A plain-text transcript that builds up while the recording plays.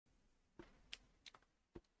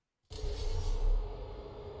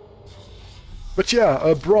But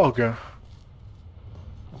yeah, Brog.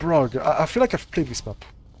 Brog. I feel like I've played this map.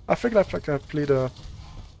 I feel like I've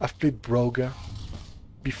played Brog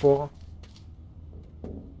before.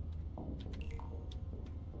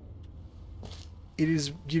 It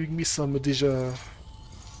is giving me some déjà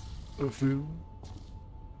vu.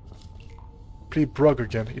 Play Brog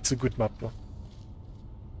again. It's a good map.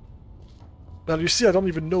 Now you see, I don't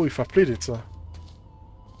even know if I played it.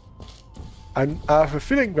 I have a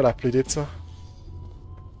feeling that I played it.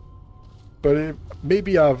 But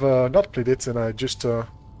maybe I've not played it and I just you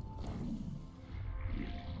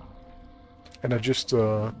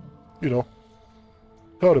know,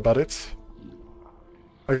 heard about it.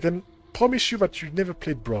 I can promise you that you never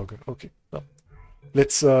played Brog. Okay, no.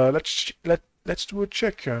 Let's do a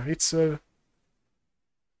check. It's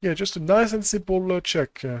yeah, just a nice and simple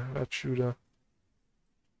check. That should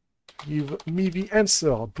give me the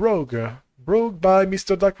answer. Brog. Brog by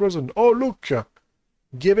Mr. Dark Rosen. Oh look!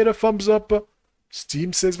 Give it a thumbs up.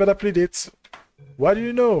 Steam says that I played it. What do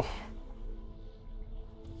you know?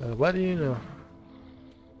 What do you know?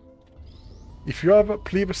 If you have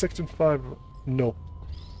played the Section 5, no.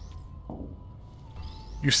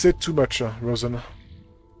 You said too much, Rosen.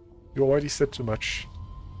 You already said too much.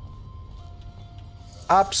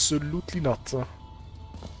 Absolutely not.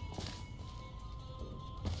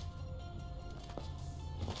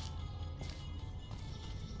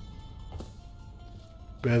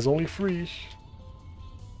 There's only 3.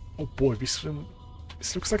 Oh boy, this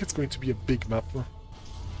looks like it's going to be a big map.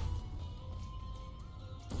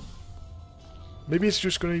 Maybe it's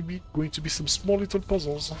just going to be some small little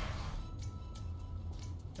puzzles.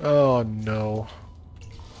 Oh no.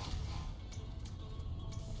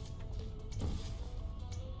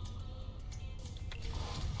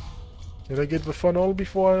 Did I get the funnel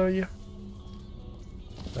before I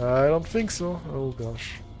don't think so. Oh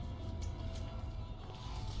gosh.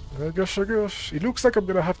 Oh gosh, oh gosh. It looks like I'm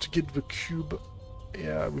gonna have to get the cube.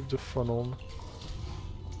 Yeah, with the funnel.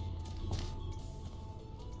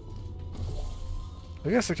 I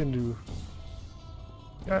guess I can do...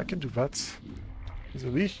 Yeah, I can do that.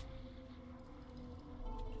 Easily.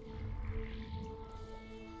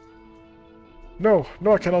 No,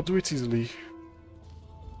 no, I cannot do it easily.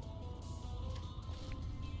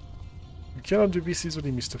 You cannot do this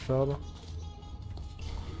easily, Mr. Feld.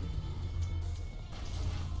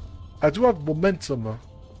 I do have momentum.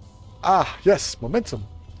 Ah, yes, momentum.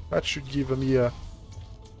 That should give me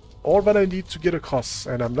all that I need to get across,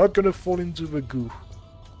 and I'm not gonna fall into the goo.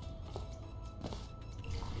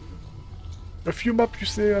 A few maps, you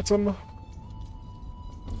say, Atom?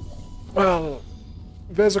 Well,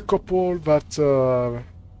 there's a couple that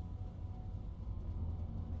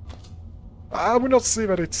I would not say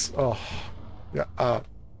that it's... Oh, yeah,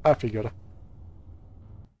 I figured.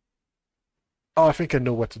 Oh, I think I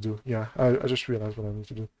know what to do. Yeah, I just realized what I need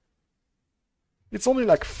to do. It's only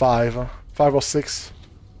like 5 or 6.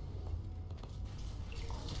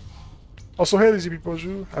 Also, hey, Lazy People,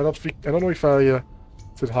 I don't know if I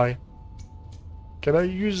said hi. Can I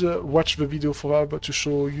use watch the video for to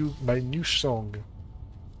show you my new song?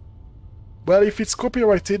 Well, if it's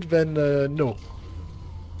copyrighted, then no.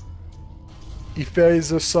 If there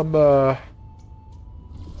is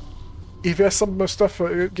if there's some stuff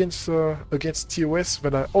against TOS,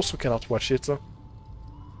 then I also cannot watch it.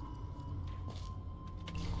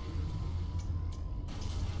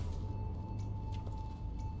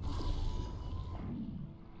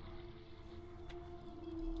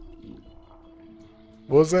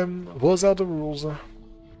 Those are the rules.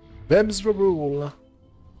 Them's the rule.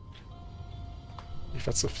 If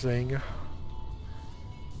that's a thing.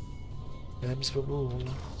 Them's the rule.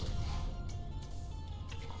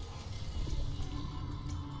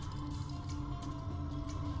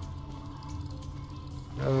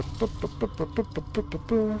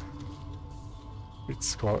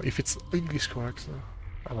 If it's English correct,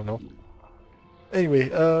 I don't know.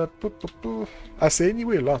 Anyway, I say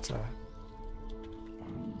anyway a lot.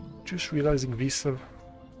 Just realizing this.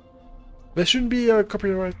 There shouldn't be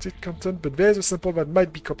copyrighted content, but there's a sample that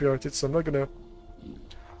might be copyrighted, so I'm not gonna...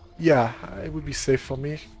 Yeah, it would be safe for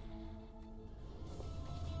me.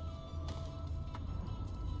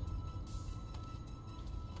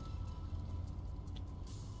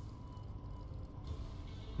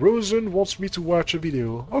 Rosen wants me to watch a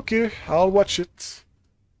video. Okay, I'll watch it.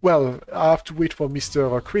 Well, I have to wait for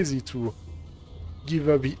Mr. Crazy to give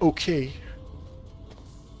her the okay.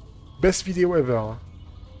 Best video ever.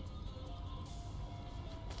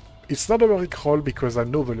 It's not a Rickroll because I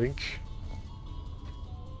know the link.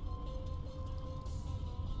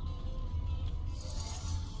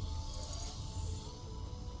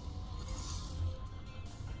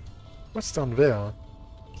 What's down there?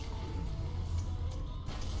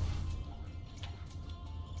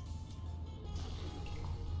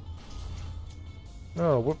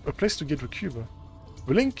 Oh, what a place to get the cube.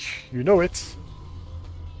 The link, you know it.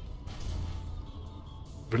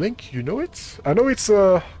 The link, you know it? I know it's,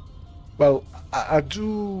 well, I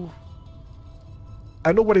do...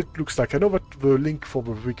 I know what it looks like. I know what the link for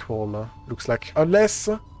the recall looks like. Unless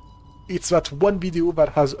it's that one video that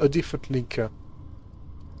has a different link.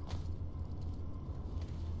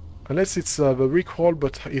 Unless it's the recall,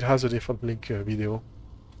 but it has a different link video.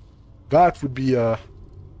 That would be, well,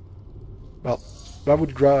 that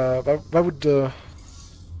would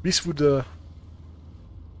this would,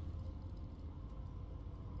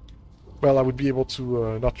 well, I would be able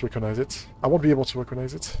to not recognize it. I won't be able to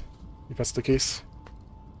recognize it, if that's the case.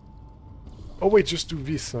 Oh wait, just do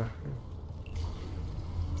this.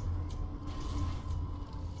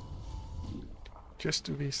 Just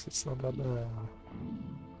do this, it's not that bad.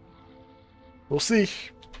 We'll see.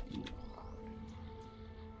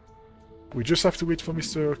 We just have to wait for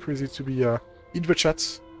Mr. Crazy to be in the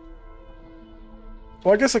chat.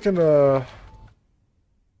 Well, I guess I can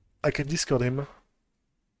Discord him.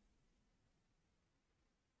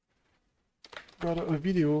 Got a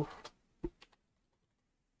video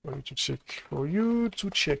for you to check. For you to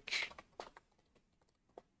check.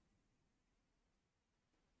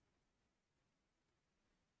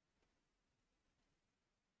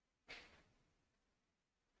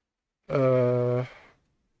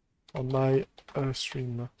 On my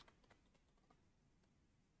stream.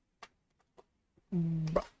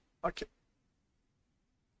 Okay.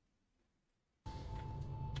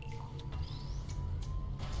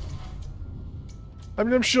 I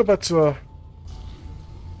mean, I'm sure that,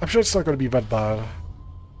 I'm sure it's not gonna be that bad.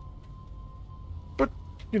 But,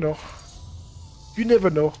 you know, you never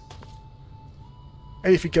know.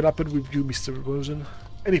 Anything can happen with you, Mr. Rosen.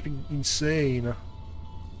 Anything insane.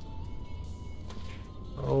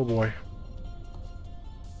 Oh boy.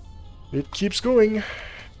 It keeps going.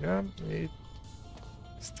 Yeah, it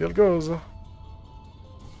still goes.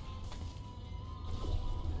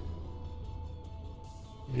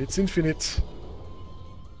 It's infinite.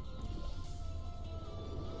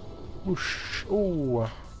 Whoosh. Oh.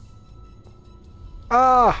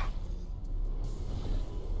 Ah!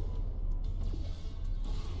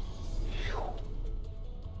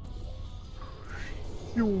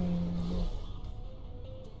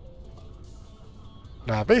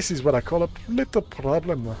 Now this is what I call a little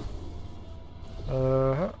problem.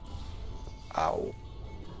 Ow.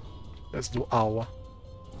 Let's do ow.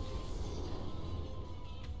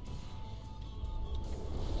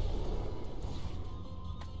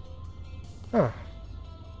 Huh.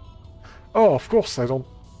 Oh, of course, I don't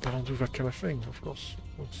do that kind of thing, of course.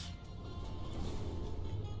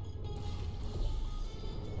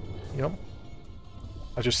 Yep.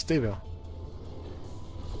 I just stay there.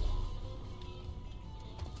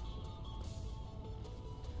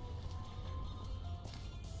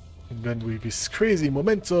 And then with this crazy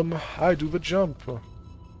momentum, I do the jump.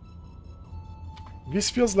 This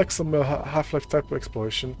feels like some Half-Life type of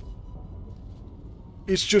exploration.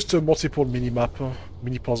 It's just a multiple mini-map,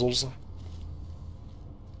 mini-puzzles.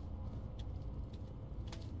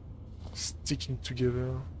 Sticking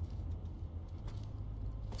together.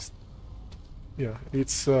 Yeah,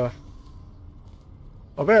 it's... Oh,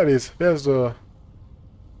 there it is. There's the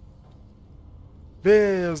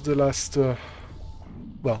last...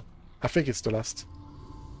 Well, I think it's the last.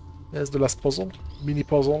 There's the last puzzle.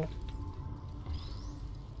 Mini-puzzle.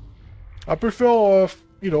 I prefer,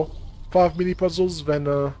 you know, 5 mini-puzzles than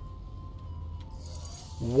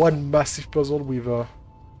one massive puzzle with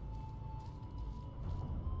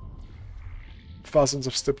thousands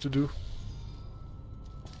of steps to do.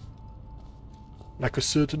 Like a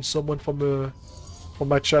certain someone from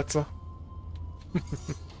my chat.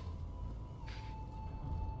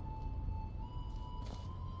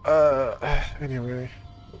 Anyway.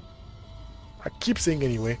 I keep saying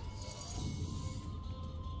anyway.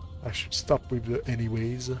 I should stop with the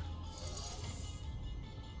anyways.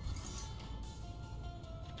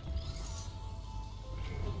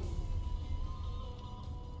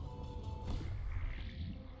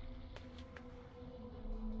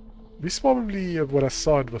 This is probably what I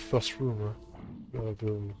saw in the first room.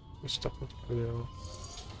 The stuff over there.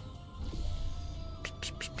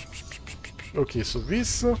 Okay, so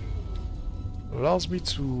this allows me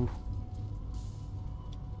to...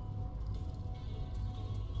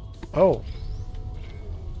 Oh.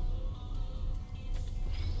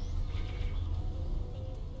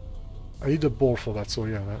 I need a ball for that, so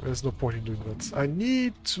yeah, there's no point in doing that. I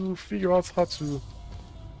need to figure out how to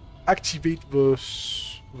activate the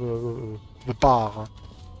bar.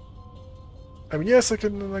 I mean, yes, I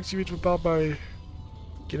can activate the bar by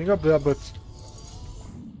getting up there, but...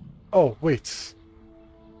 Oh, wait.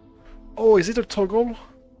 Oh, is it a toggle?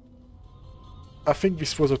 I think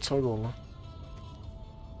this was a toggle.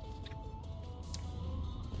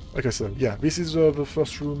 Okay, so, yeah, this is the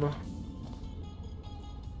first room.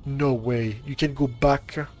 No way. You can go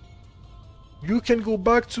back. You can go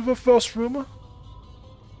back to the first room?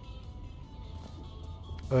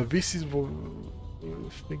 This is the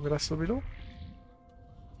thing that I saw below?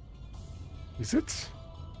 Is it?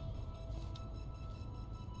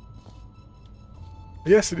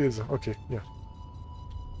 Yes, it is. Okay, yeah.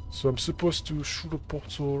 So I'm supposed to shoot a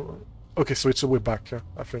portal... Okay, so it's a way back,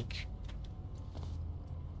 I think.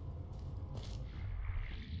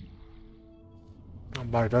 Oh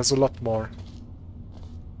my, there's a lot more.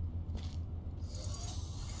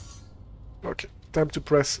 Okay, time to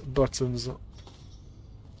press buttons.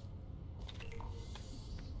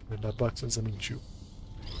 And by buttons, I mean you.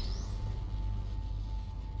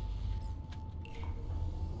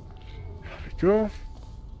 There we go.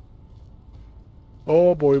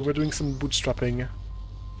 Oh boy, we're doing some bootstrapping.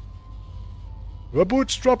 We're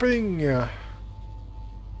bootstrapping!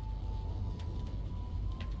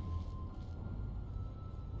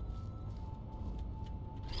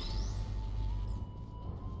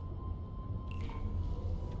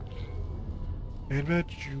 And that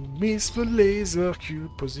you miss the laser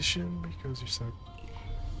cube position because you suck.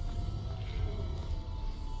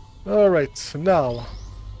 Alright, now.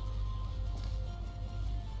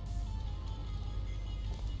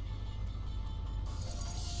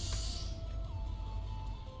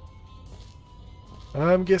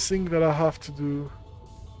 I'm guessing that I have to do...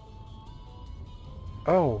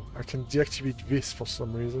 Oh, I can deactivate this for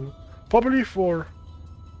some reason. Probably for...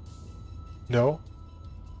 No.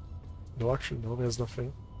 No, actually, no, there's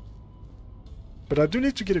nothing. But I do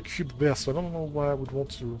need to get a cube there, so I don't know why I would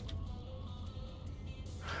want to...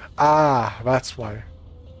 Ah, that's why.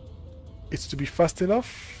 It's to be fast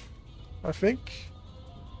enough, I think.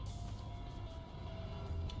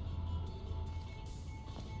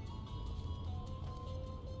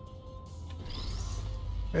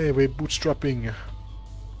 Anyway, bootstrapping.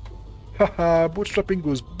 Haha, bootstrapping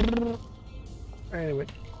goes brrr. Anyway.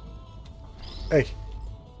 Hey.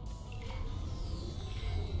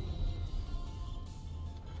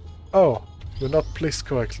 Oh, you're not placed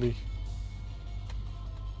correctly.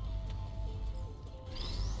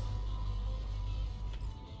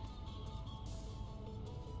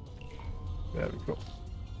 There we go.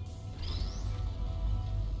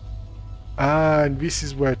 Ah, and this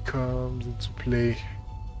is where it comes into play.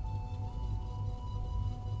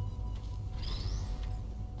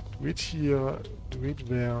 Do it here, do it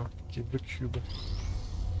there, get the cube.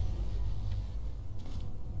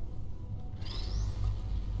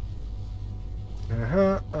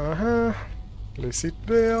 Place it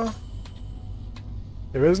there. Yeah,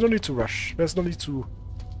 there's no need to rush. There's no need to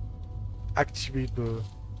activate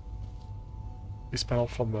this panel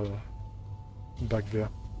from back there.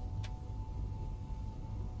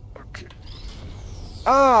 Okay.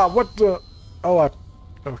 Ah, what the? Oh,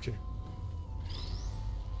 okay.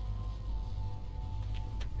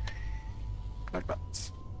 Like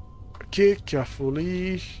that. Okay,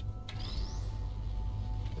 carefully.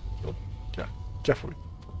 Nope. Yeah, carefully.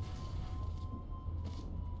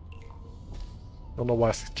 Don't know why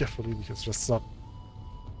I said carefully, because that's not...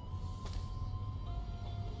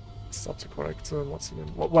 It's not the correct... what's the name?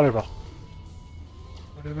 Whatever.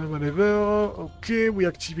 Whatever. Okay, we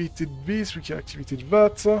activated this, we activated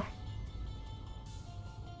that.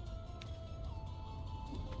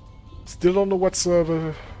 Still don't know what's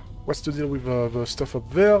the deal with the stuff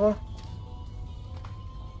up there.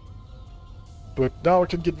 But now I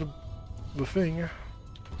can get the thing.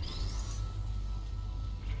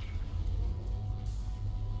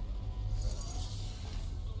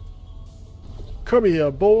 Come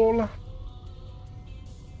here, ball.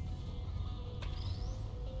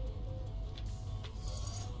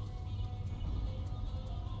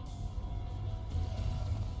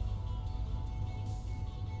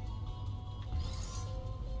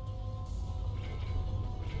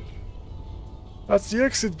 That's the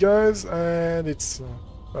exit, guys, and it's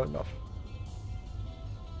not enough.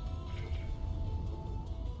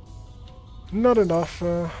 Not enough.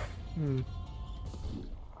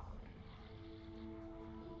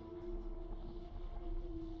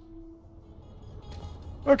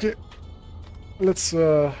 Okay, let's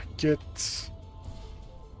get...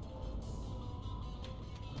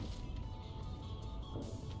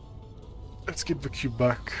 Let's get the cube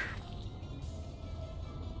back.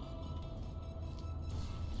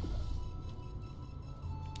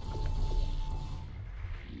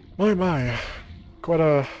 my. Quite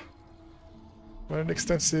an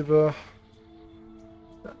extensive,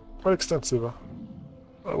 quite extensive.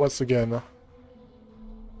 Once again.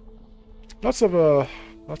 Lots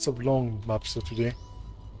of long maps today.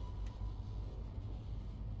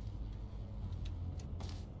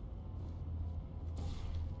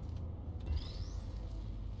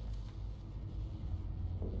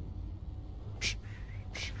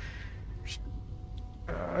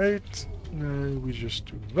 Alright, we just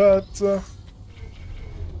do that.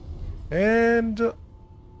 And...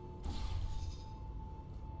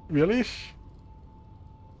 Really?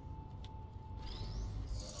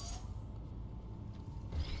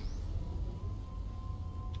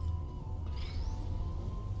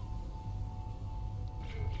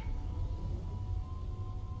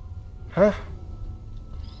 Huh?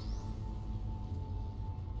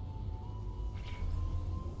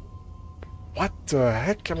 What the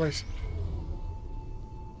heck am I...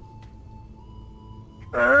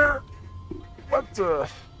 What the...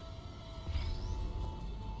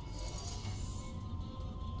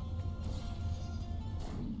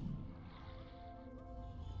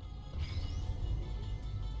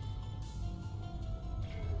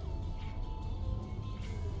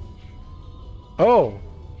 Oh!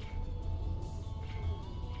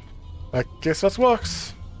 I guess that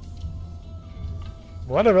works.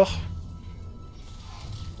 Whatever.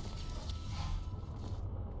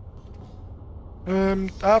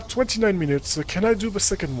 I have 29 minutes. Can I do the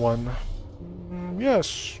second one?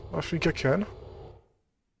 Yes, I think I can.